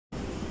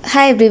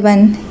Hi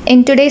everyone,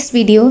 in today's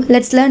video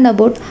let's learn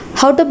about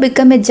how to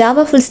become a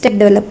Java full stack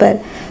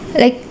developer.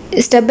 Like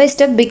step by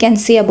step we can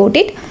see about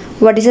it.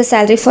 What is the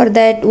salary for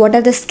that, what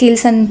are the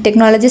skills and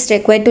technologies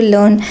required to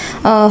learn,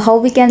 how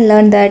we can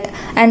learn that,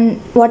 and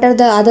what are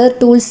the other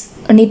tools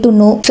need to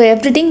know. So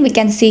everything we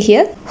can see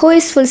here. Who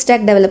is full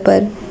stack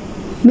developer?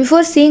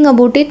 Before seeing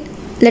about it,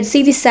 let's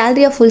see the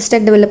salary of full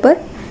stack developer.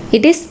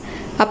 It is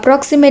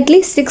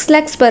approximately 6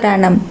 lakhs per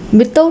annum.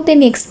 Without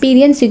any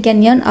experience you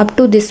can earn up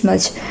to this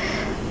much.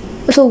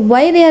 So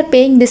why they are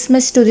paying this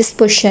much to this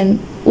position?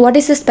 What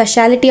is the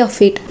speciality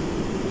of it?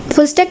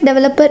 Full stack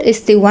developer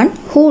is the one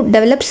who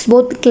develops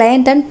both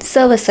client and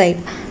server side.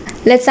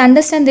 Let's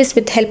understand this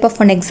with help of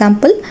an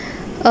example.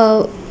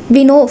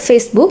 We know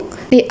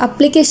Facebook, the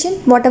application,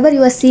 whatever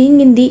you are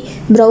seeing in the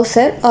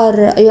browser or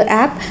your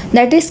app,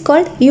 that is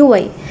called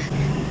UI,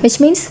 which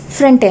means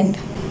front end.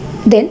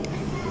 Then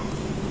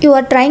you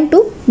are trying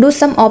to do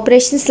some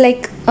operations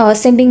like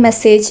sending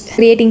message,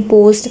 creating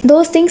post.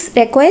 Those things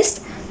requires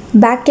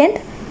backend.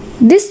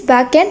 This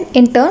backend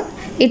in turn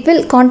it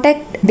will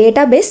contact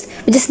database,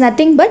 which is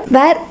nothing but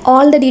where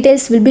all the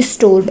details will be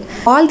stored.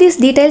 All these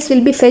details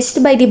will be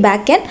fetched by the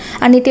backend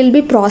and it will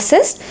be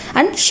processed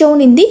and shown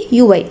in the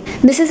UI.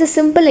 This is a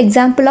simple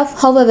example of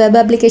how a web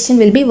application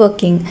will be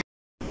working.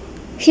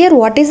 Here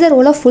what is the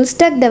role of full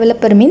stack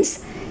developer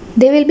means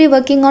they will be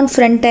working on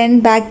front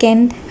end, back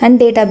end and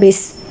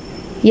database.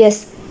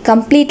 Yes,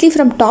 completely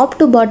from top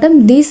to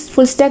bottom these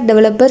full stack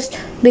developers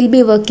will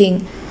be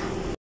working.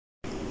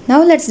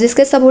 Now let's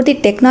discuss about the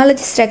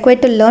technologies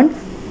required to learn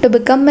to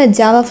become a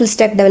Java full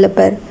stack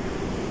developer.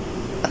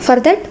 For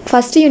that,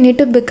 first you need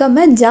to become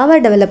a Java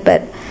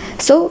developer.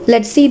 So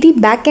let's see the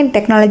backend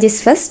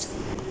technologies first.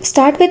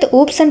 Start with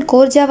OOPS and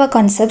core Java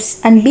concepts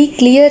and be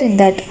clear in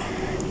that.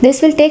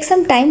 This will take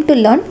some time to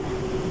learn,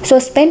 so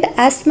spend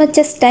as much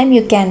as time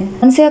you can.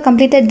 Once you have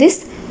completed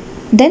this,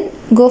 then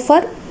go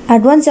for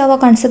advanced Java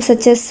concepts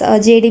such as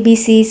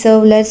JDBC,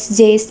 servlets,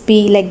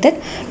 JSP, like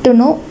that, to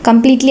know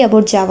completely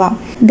about Java.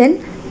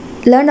 Then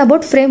learn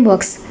about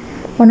frameworks.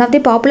 One of the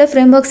popular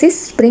frameworks is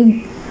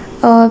Spring.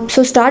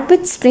 So start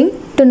with Spring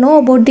to know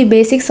about the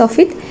basics of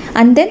it,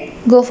 and then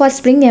go for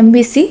Spring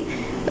MVC,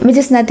 which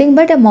is nothing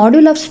but a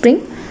module of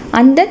Spring,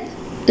 and then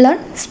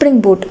learn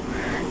Spring Boot.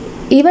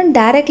 Even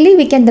directly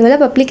we can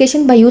develop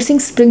application by using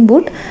Spring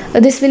Boot.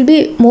 This will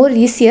be more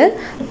easier.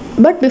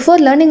 But before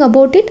learning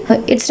about it,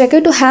 it's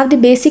required to have the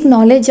basic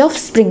knowledge of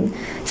Spring.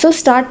 So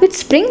start with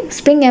Spring,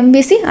 Spring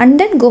MVC, and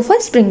then go for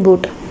Spring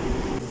Boot.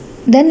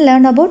 Then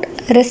learn about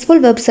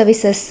Restful Web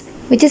Services,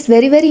 which is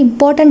very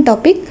important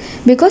topic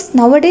because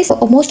nowadays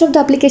most of the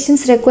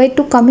applications required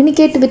to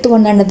communicate with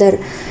one another.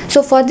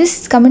 So for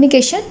this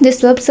communication,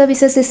 this web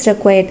services is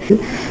required.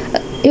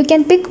 You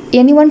can pick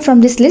anyone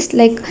from this list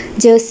like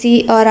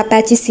Jersey or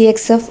Apache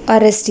CXF or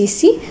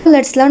STC.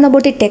 Let's learn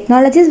about the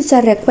technologies which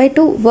are required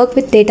to work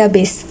with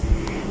database.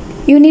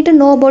 You need to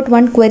know about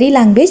one query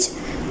language.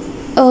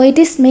 It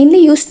is mainly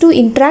used to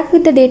interact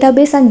with the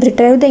database and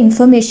retrieve the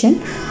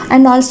information,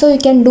 and also you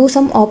can do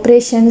some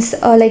operations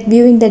like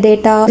viewing the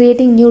data,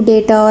 creating new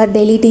data or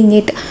deleting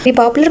it. The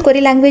popular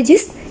query language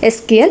is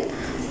SQL.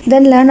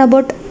 Then learn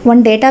about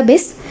one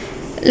database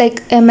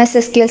like MS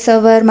SQL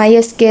Server,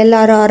 MySQL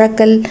or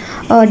Oracle,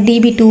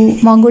 DB2,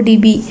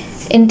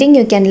 MongoDB. Anything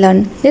you can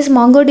learn. This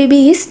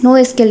MongoDB is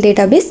NoSQL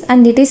database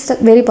and it is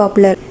very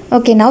popular.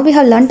 Okay, now we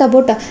have learnt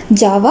about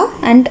Java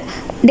and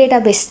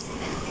database.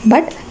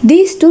 But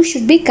these two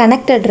should be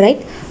connected, right?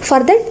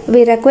 For that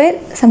we require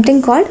something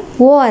called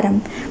ORM,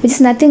 which is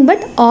nothing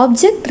but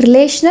object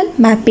relational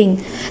mapping.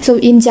 So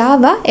in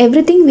Java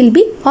everything will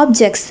be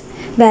objects,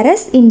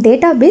 whereas in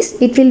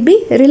database it will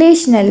be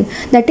relational,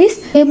 that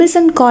is tables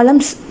and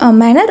columns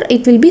manner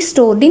it will be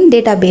stored in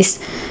database.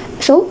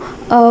 So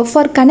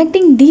for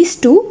connecting these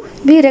two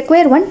we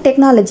require one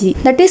technology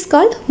that is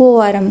called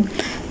ORM.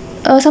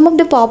 Some of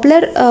the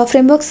popular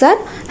frameworks are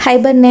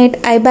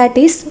Hibernate,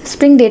 IBATIS,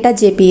 Spring Data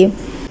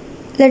JPA.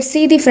 Let's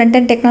see the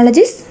front-end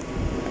technologies.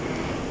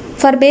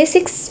 For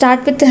basics,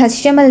 start with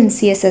HTML and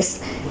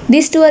CSS.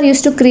 These two are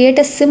used to create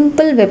a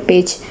simple web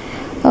page.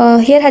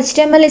 Here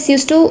HTML is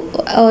used to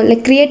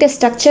create a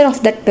structure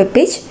of that web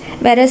page,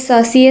 whereas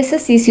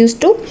CSS is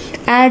used to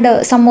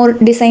add some more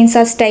designs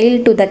or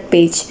style to that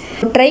page.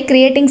 Try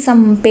creating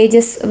some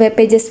pages, web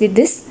pages with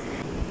this.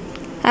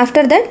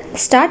 After that,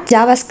 start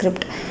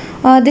JavaScript.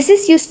 This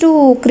is used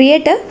to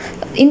create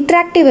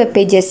interactive web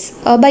pages.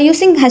 By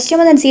using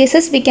HTML and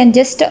CSS we can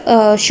just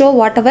show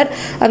whatever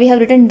we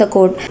have written in the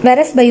code,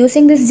 whereas by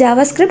using this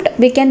JavaScript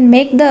we can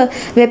make the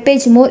web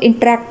page more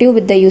interactive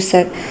with the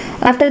user.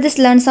 After this,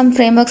 learn some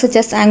frameworks such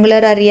as Angular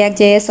or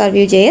React.js or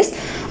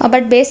Vue.js,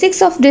 but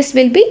basics of this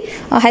will be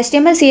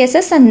HTML,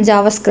 CSS and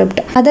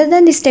JavaScript. Other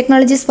than these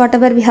technologies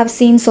whatever we have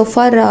seen so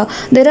far,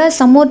 there are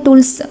some more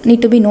tools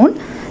need to be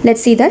known.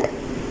 Let's see that.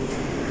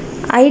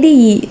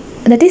 IDE,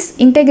 that is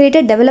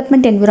Integrated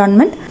Development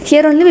Environment.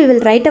 Here only we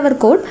will write our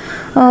code.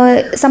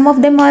 Some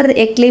of them are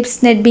Eclipse,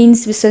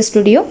 NetBeans, Visual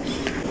Studio.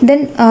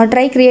 Then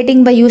try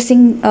creating by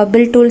using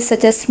build tools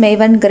such as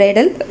Maven,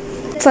 Gradle.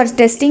 for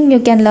testing, you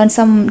can learn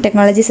some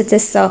technologies such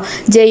as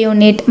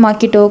JUnit,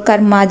 Makito,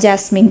 Karma,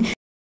 Jasmine.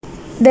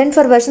 Then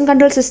for version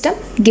control system,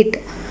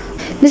 Git.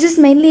 This is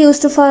mainly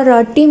used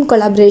for team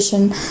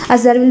collaboration.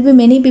 As there will be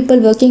many people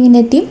working in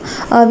a team,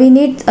 we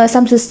need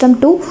some system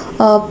to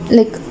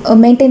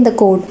maintain the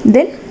code.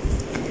 Then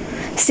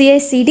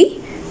CI/CD,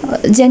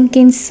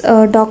 Jenkins,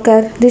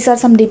 Docker. These are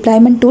some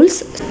deployment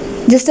tools.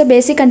 Just a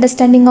basic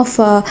understanding of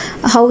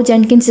how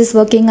Jenkins is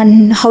working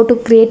and how to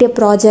create a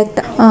project,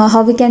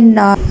 how we can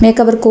make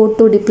our code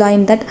to deploy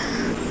in that.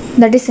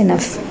 That is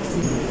enough.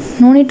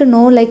 No need to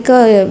know like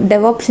a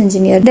DevOps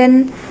engineer.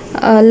 Then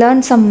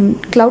learn some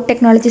cloud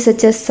technology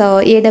such as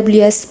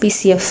AWS,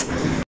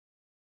 PCF.